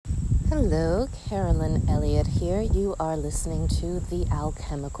Hello, Carolyn Elliott here. You are listening to The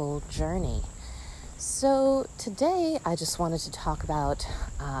Alchemical Journey. So today I just wanted to talk about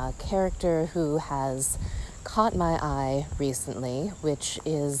a character who has caught my eye recently, which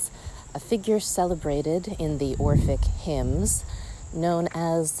is a figure celebrated in the Orphic hymns known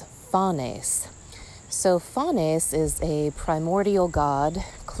as Phanes. So Phanes is a primordial god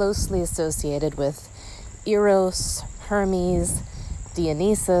closely associated with Eros, Hermes,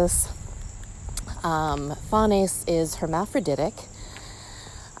 Dionysus. Phanes is hermaphroditic.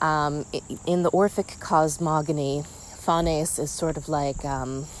 In the Orphic cosmogony, Phanes is sort of like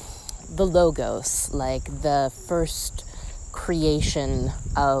the logos, like the first creation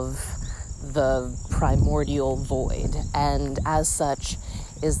of the primordial void, and as such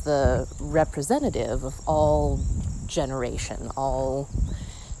is the representative of all generation, all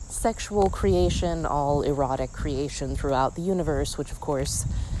sexual creation, all erotic creation throughout the universe, which of course,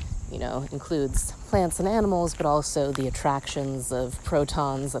 includes plants and animals, but also the attractions of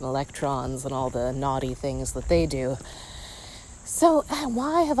protons and electrons and all the naughty things that they do. So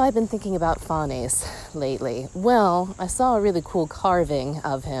why have I been thinking about Phanes lately? Well, I saw a really cool carving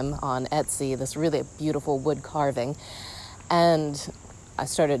of him on Etsy, this really beautiful wood carving, and I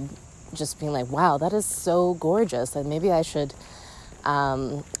started just being like, wow, that is so gorgeous, and maybe I should,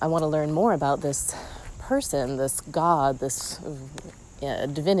 I want to learn more about this person, this god, this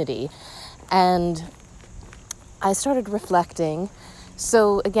divinity. And I started reflecting.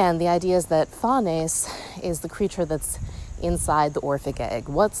 So again, the idea is that Phanes is the creature that's inside the Orphic egg.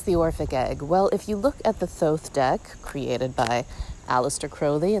 What's the Orphic egg? Well, if you look at the Thoth deck created by Aleister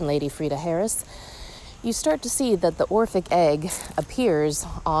Crowley and Lady Frida Harris, you start to see that the Orphic egg appears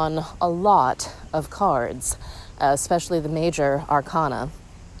on a lot of cards, especially the major arcana.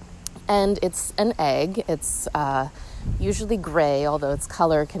 And it's an egg. It's usually gray, although its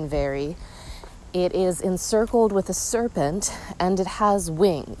color can vary. It is encircled with a serpent, and it has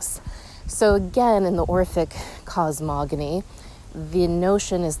wings. So again, in the Orphic cosmogony, the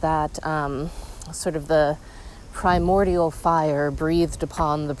notion is that sort of the primordial fire breathed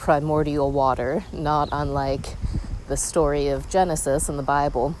upon the primordial water, not unlike the story of Genesis in the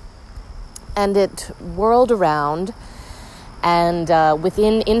Bible. And it whirled around, and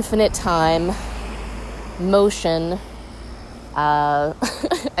within infinite time, motion,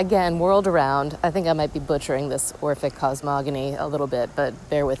 again, whirled around. I think I might be butchering this Orphic cosmogony a little bit, but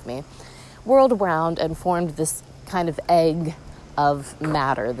bear with me. Whirled around and formed this kind of egg of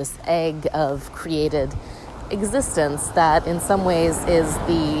matter, this egg of created existence that in some ways is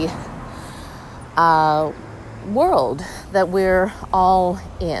the world that we're all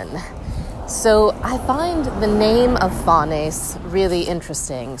in. So I find the name of Phanes really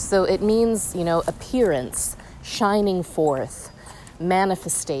interesting. So it means, appearance, shining forth,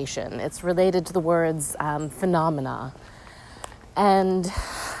 manifestation. It's related to the words phenomena. And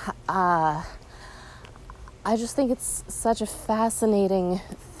I just think it's such a fascinating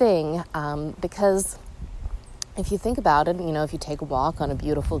thing because if you think about it, if you take a walk on a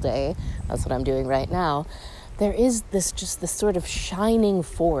beautiful day, that's what I'm doing right now, there is this sort of shining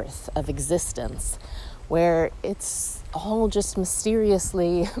forth of existence where it's all just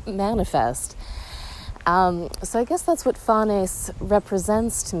mysteriously manifest. So I guess that's what Phanes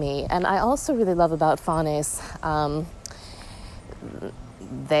represents to me. And I also really love about Phanes,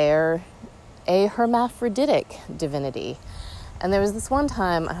 they're a hermaphroditic divinity. And there was this one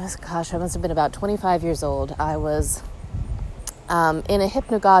time, I must have been about 25 years old. I was in a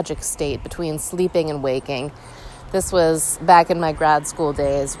hypnagogic state between sleeping and waking. This was back in my grad school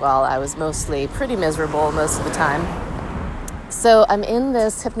days while I was mostly pretty miserable most of the time. So I'm in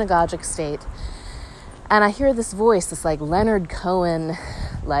this hypnagogic state, and I hear this voice, this like Leonard Cohen,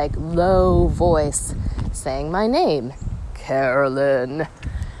 like low voice saying my name, Carolyn.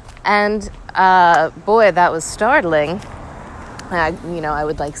 And boy, that was startling. I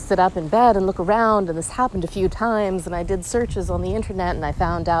would like sit up in bed and look around, and this happened a few times, and I did searches on the internet, and I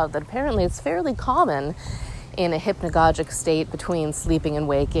found out that apparently it's fairly common in a hypnagogic state between sleeping and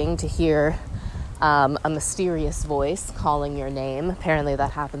waking to hear a mysterious voice calling your name. Apparently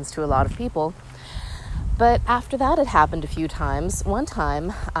that happens to a lot of people. But after that, it happened a few times. One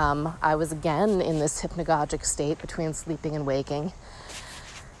time, I was again in this hypnagogic state between sleeping and waking,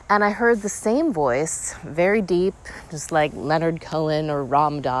 and I heard the same voice, very deep, just like Leonard Cohen or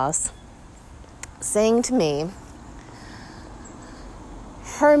Ram Dass, saying to me,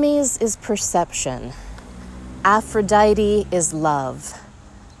 Hermes is perception. Aphrodite is love.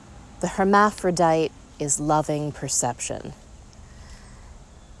 The hermaphrodite is loving perception.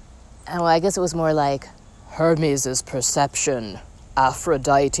 And well, I guess it was more like, Hermes is perception.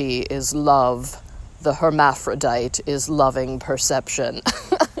 Aphrodite is love, the hermaphrodite is loving perception.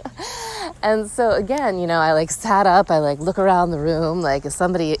 And so again, I like sat up, I like look around the room, like, is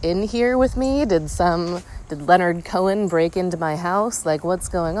somebody in here with me? Did Leonard Cohen break into my house? Like, what's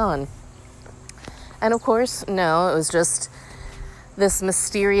going on? And of course, no, it was just this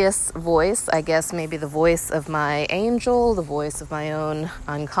mysterious voice, I guess maybe the voice of my angel, the voice of my own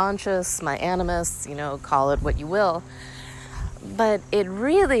unconscious, my animus, call it what you will. But it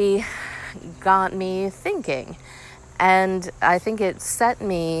really got me thinking. And I think it set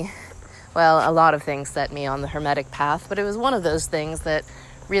me, well, a lot of things set me on the Hermetic path, but it was one of those things that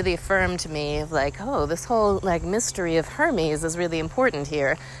really affirmed to me, like, oh, this whole, like, mystery of Hermes is really important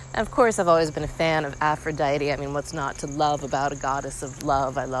here. And of course, I've always been a fan of Aphrodite. I mean, what's not to love about a goddess of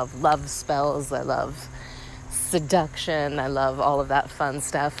love? I love love spells. I love seduction. I love all of that fun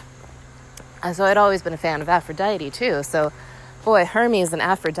stuff. And so I'd always been a fan of Aphrodite, too. So, boy, Hermes and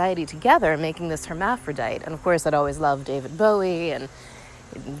Aphrodite together making this hermaphrodite. And of course, I'd always loved David Bowie, and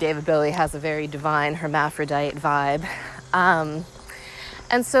David Bowie has a very divine hermaphrodite vibe.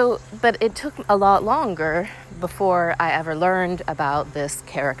 And so, but it took a lot longer before I ever learned about this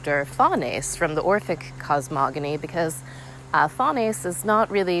character, Phanes, from the Orphic cosmogony, because Phanes is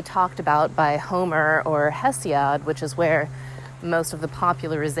not really talked about by Homer or Hesiod, which is where most of the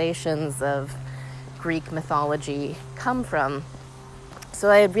popularizations of Greek mythology come from.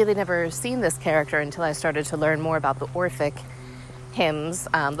 So I had really never seen this character until I started to learn more about the Orphic hymns.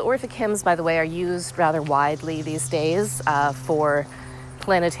 The Orphic hymns, by the way, are used rather widely these days for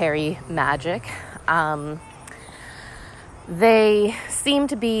planetary magic. They seem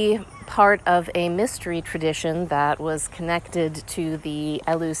to be part of a mystery tradition that was connected to the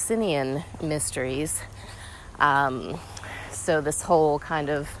Eleusinian mysteries. So this whole kind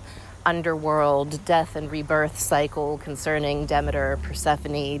of underworld death and rebirth cycle concerning Demeter,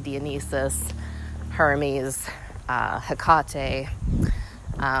 Persephone, Dionysus, Hermes, Hecate,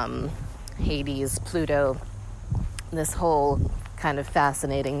 Hades, Pluto, this whole kind of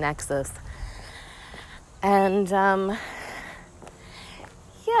fascinating nexus. And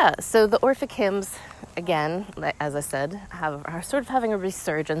so the Orphic hymns, again, as I said, are sort of having a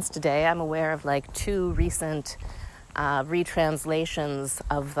resurgence today. I'm aware of like 2 recent retranslations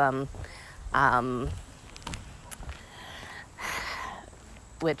of them,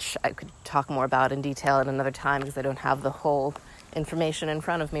 which I could talk more about in detail at another time because I don't have the whole information in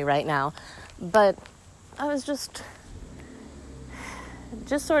front of me right now. But I was just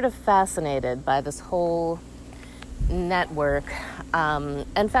sort of fascinated by this whole network,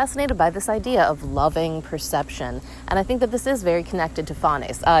 and fascinated by this idea of loving perception. And I think that this is very connected to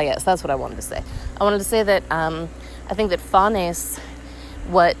Phanes. Yes, that's what I wanted to say. I wanted to say that I think that Phanes,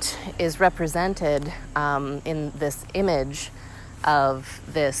 what is represented in this image of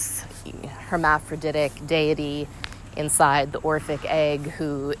this hermaphroditic deity inside the Orphic egg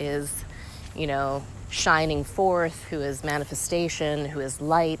who is, shining forth, who is manifestation, who is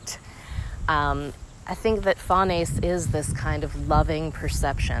light. I think that Phanes is this kind of loving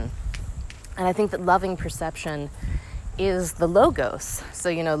perception. And I think that loving perception is the logos. So,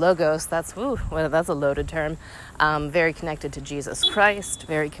 logos, that's a loaded term. Very connected to Jesus Christ,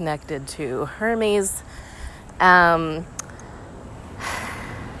 very connected to Hermes. I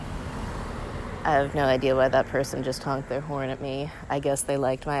have no idea why that person just honked their horn at me. I guess they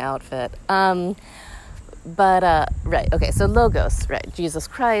liked my outfit. Right, okay, so logos, right, Jesus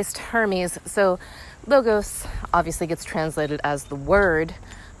Christ, Hermes. So logos obviously gets translated as the word,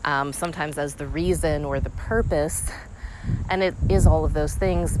 sometimes as the reason or the purpose, and it is all of those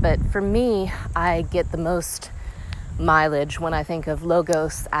things. But for me, I get the most mileage when I think of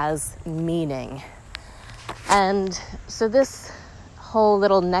logos as meaning. And so this whole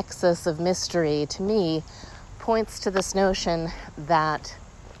little nexus of mystery to me points to this notion that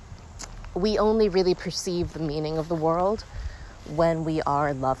we only really perceive the meaning of the world when we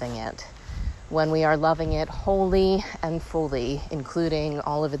are loving it. When we are loving it wholly and fully, including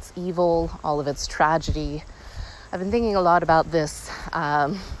all of its evil, all of its tragedy. I've been thinking a lot about this.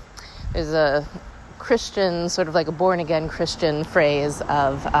 There's a Christian, sort of like a born-again Christian phrase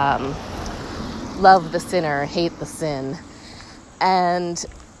of love the sinner, hate the sin. And,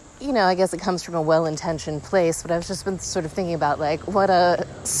 I guess it comes from a well-intentioned place, but I've just been sort of thinking about, like, what a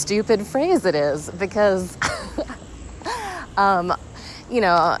stupid phrase it is, because,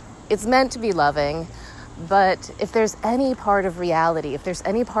 it's meant to be loving, but if there's any part of reality, if there's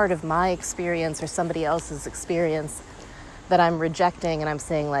any part of my experience or somebody else's experience that I'm rejecting and I'm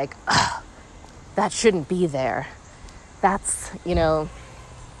saying, like, that shouldn't be there, that's,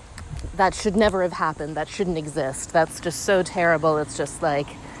 that should never have happened, that shouldn't exist, that's just so terrible. It's just like,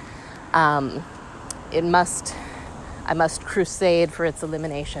 I must crusade for its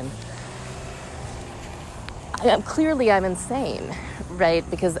elimination. Clearly I'm insane, right?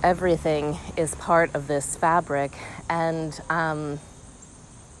 Because everything is part of this fabric, and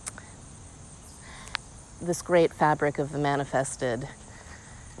this great fabric of the manifested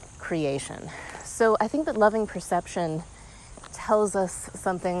creation. So I think that loving perception tells us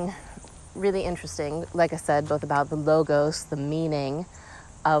something really interesting, like I said, both about the logos, the meaning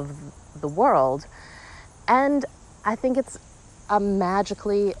of the world, and I think it's a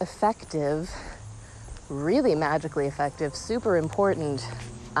magically effective, really magically effective, super important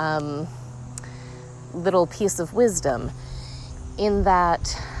little piece of wisdom, in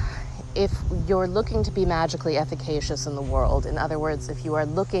that if you're looking to be magically efficacious in the world, in other words, if you are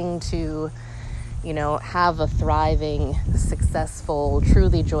looking to, have a thriving, successful,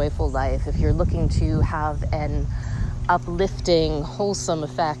 truly joyful life, if you're looking to have an uplifting, wholesome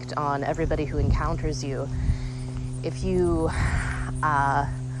effect on everybody who encounters you, if you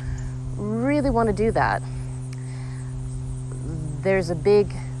really want to do that, there's a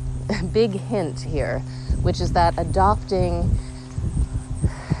big hint here, which is that adopting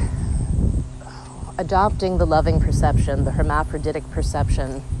the loving perception, the hermaphroditic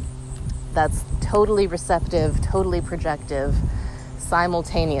perception, that's totally receptive, totally projective,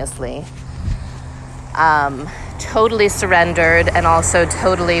 simultaneously, totally surrendered, and also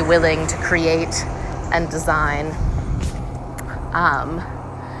totally willing to create and design,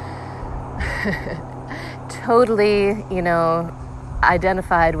 totally,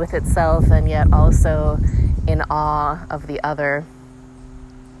 identified with itself, and yet also in awe of the other,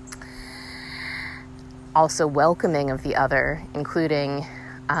 also welcoming of the other, including,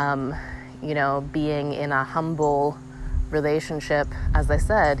 being in a humble relationship, as I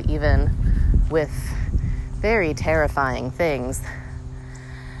said, even with very terrifying things.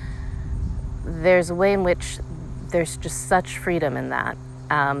 There's a way in which there's just such freedom in that.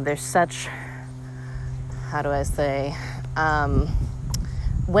 There's such,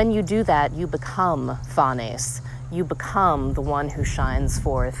 when you do that, you become phanes. You become the one who shines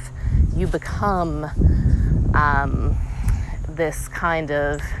forth. You become this kind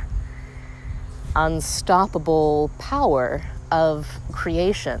of unstoppable power of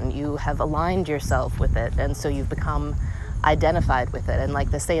creation. You have aligned yourself with it, and so you've become identified with it. And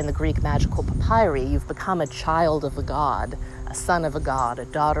like they say in the Greek magical papyri, you've become a child of a god, a son of a god, a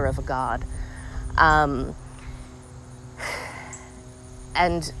daughter of a god. And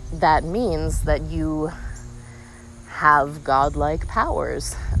that means that you have godlike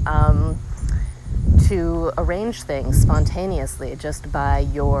powers to arrange things spontaneously just by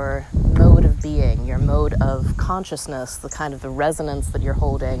your mode of being, your mode of consciousness, the kind of the resonance that you're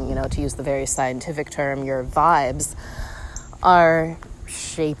holding, to use the very scientific term, your vibes are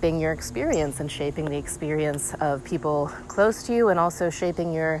shaping your experience and shaping the experience of people close to you, and also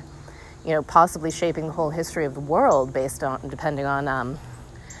shaping your, possibly shaping the whole history of the world depending on,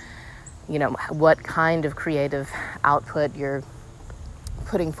 what kind of creative output you're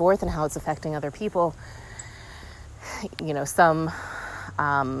putting forth and how it's affecting other people.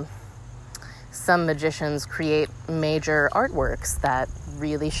 Some magicians create major artworks that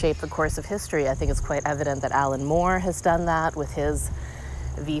really shape the course of history. I think it's quite evident that Alan Moore has done that with his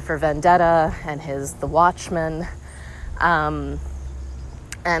V for Vendetta and his The Watchmen, and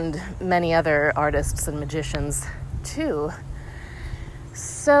many other artists and magicians too.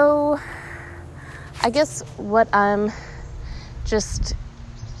 So I guess what I'm just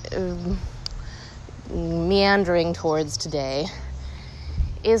meandering towards today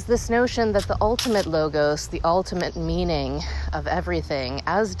is this notion that the ultimate logos, the ultimate meaning of everything,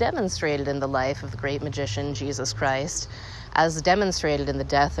 as demonstrated in the life of the great magician Jesus Christ, as demonstrated in the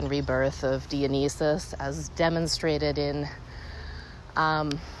death and rebirth of Dionysus, as demonstrated in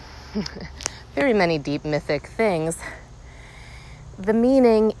very many deep mythic things, the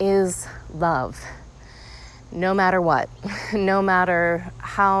meaning is love. No matter what, no matter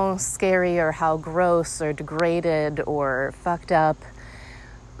how scary or how gross or degraded or fucked up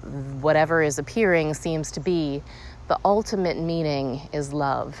whatever is appearing seems to be, the ultimate meaning is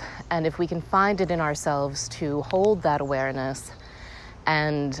love. And if we can find it in ourselves to hold that awareness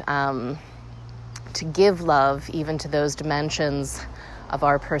and to give love even to those dimensions of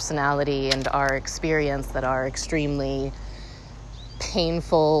our personality and our experience that are extremely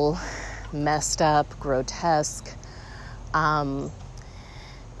painful, messed up, grotesque, then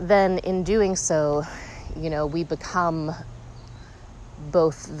in doing so, we become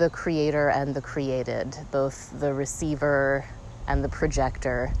both the creator and the created, both the receiver and the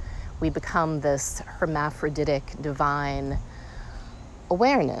projector. we become this hermaphroditic divine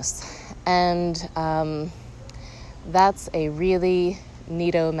awareness. And that's a really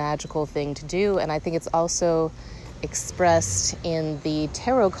neato magical thing to do. And I think it's also expressed in the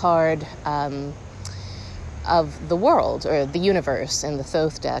tarot card of the world, or the universe, in the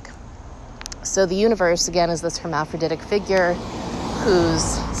Thoth deck. So the universe, again, is this hermaphroditic figure who's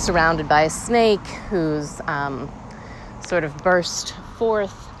surrounded by a snake, who's sort of burst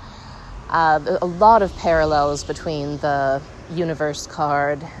forth. A lot of parallels between the universe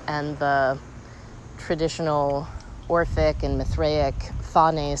card and the traditional Orphic and Mithraic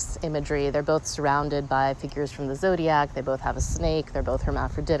Phanes imagery. They're both surrounded by figures from the zodiac. They both have a snake. They're both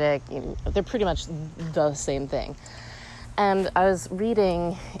hermaphroditic. They're pretty much the same thing. And I was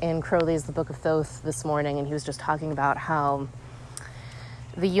reading in Crowley's The Book of Thoth this morning, and he was just talking about how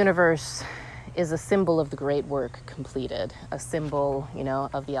the universe is a symbol of the great work completed, a symbol,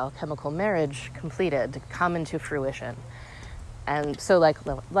 of the alchemical marriage completed, to come into fruition. And so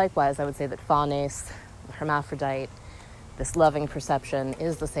likewise, I would say that Phanes, the hermaphrodite, this loving perception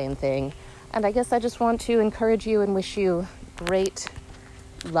is the same thing. And I guess I just want to encourage you and wish you great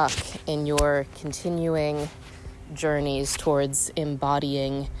luck in your continuing journeys towards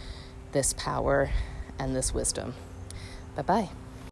embodying this power and this wisdom. Bye-bye.